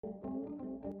She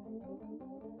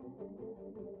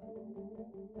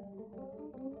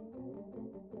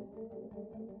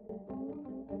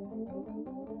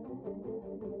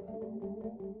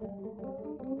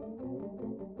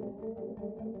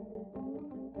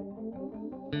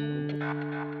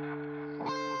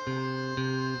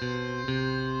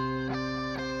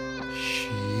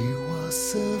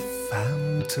was a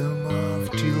phantom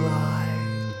of delight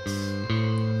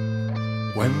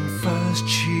when first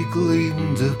she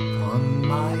gleamed upon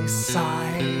my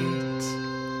sight.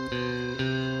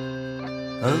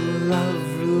 A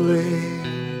lovely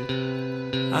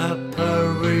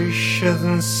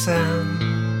apparition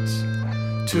sent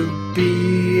to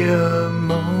be a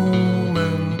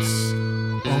moment's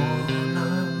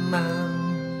ornament.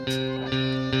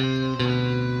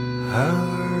 Her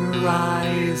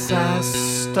eyes as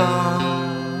stars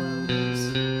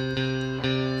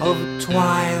of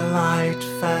twilight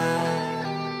fair,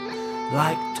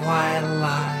 like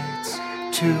twilight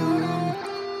to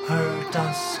her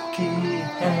dusky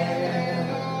hair.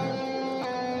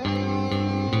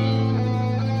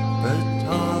 But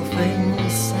all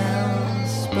things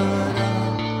else but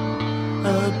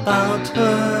about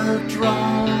her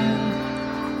drawn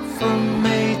from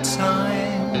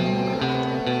Maytime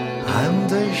and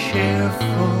the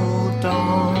cheerful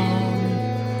dawn,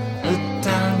 a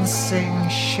dancing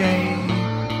shape,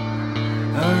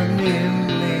 an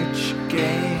image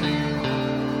gay,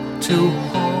 to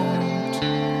haunt,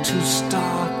 to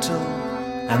startle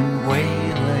and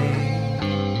waylay.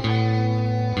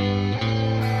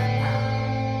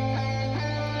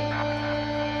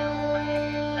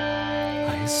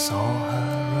 I saw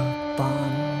her upon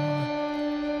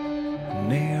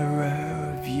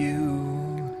nearer view,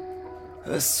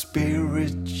 a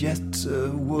spirit yet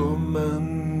a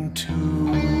woman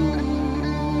too.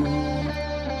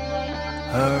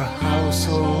 Her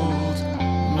household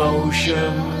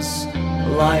motions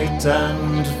light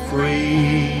and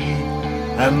free,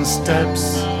 and steps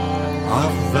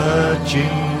of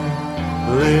virgin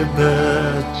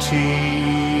liberty,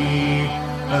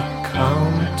 a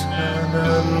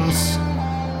countenance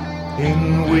in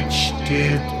which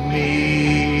did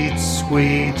meet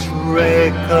sweet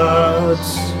records,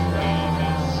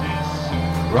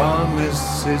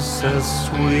 promises as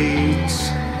sweet,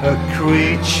 a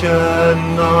creature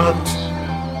not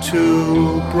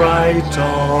too bright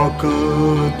or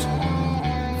good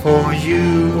for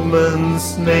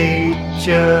human's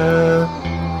nature,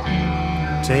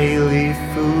 daily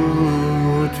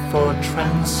food for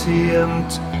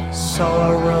transient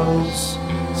sorrows,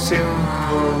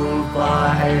 simple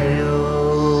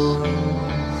vile.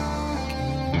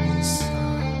 Give me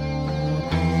some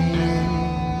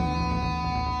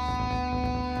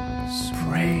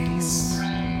praise,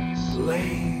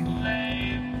 blame,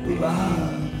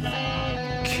 love,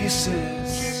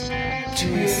 kisses,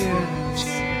 tears,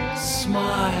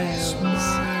 smiles,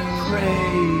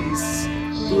 praise,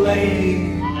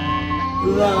 blame,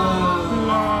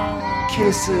 love,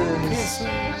 kisses,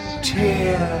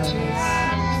 tears,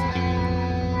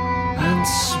 and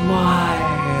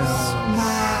smiles.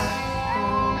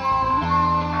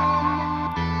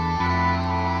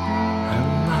 And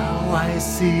now I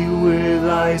see with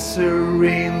eyes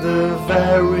serene the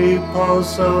very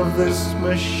pulse of this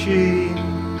machine,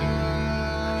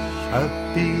 a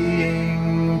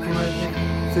being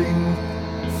breathing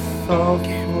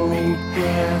thoughtful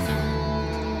breath,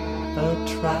 a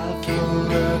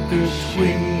traveler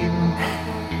between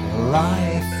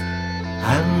life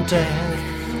and death.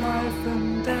 Life and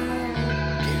death,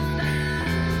 give me.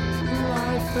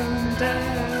 Life and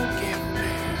death, give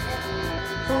me.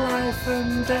 Life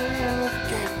and death,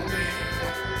 give me.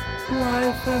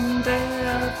 Life and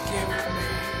death, give me.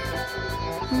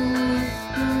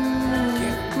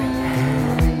 Give me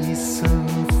reason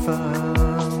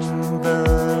firm, the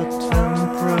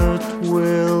temperate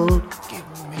will, give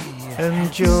me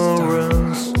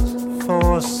endurance,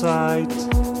 foresight,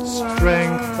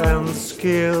 strength and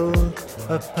skill,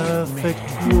 a perfect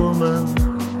woman,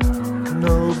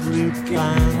 nobly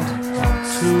planned,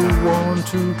 to warn,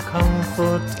 to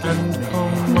comfort and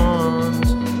command,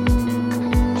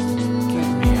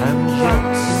 and yet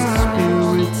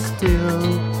spirit still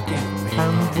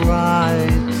and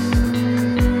bright,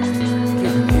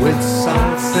 with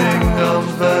something of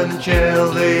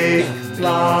angelic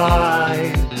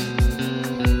light,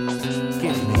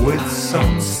 with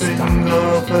something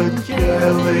of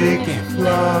angelic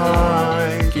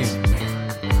light,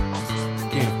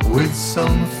 with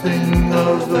something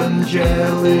of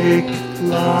angelic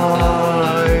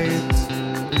light,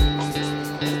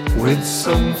 with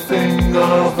something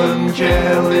of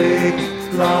angelic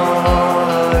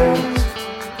light.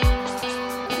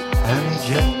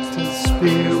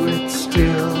 spirit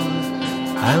still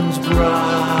and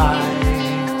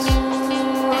bright,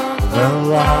 the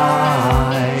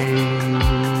light.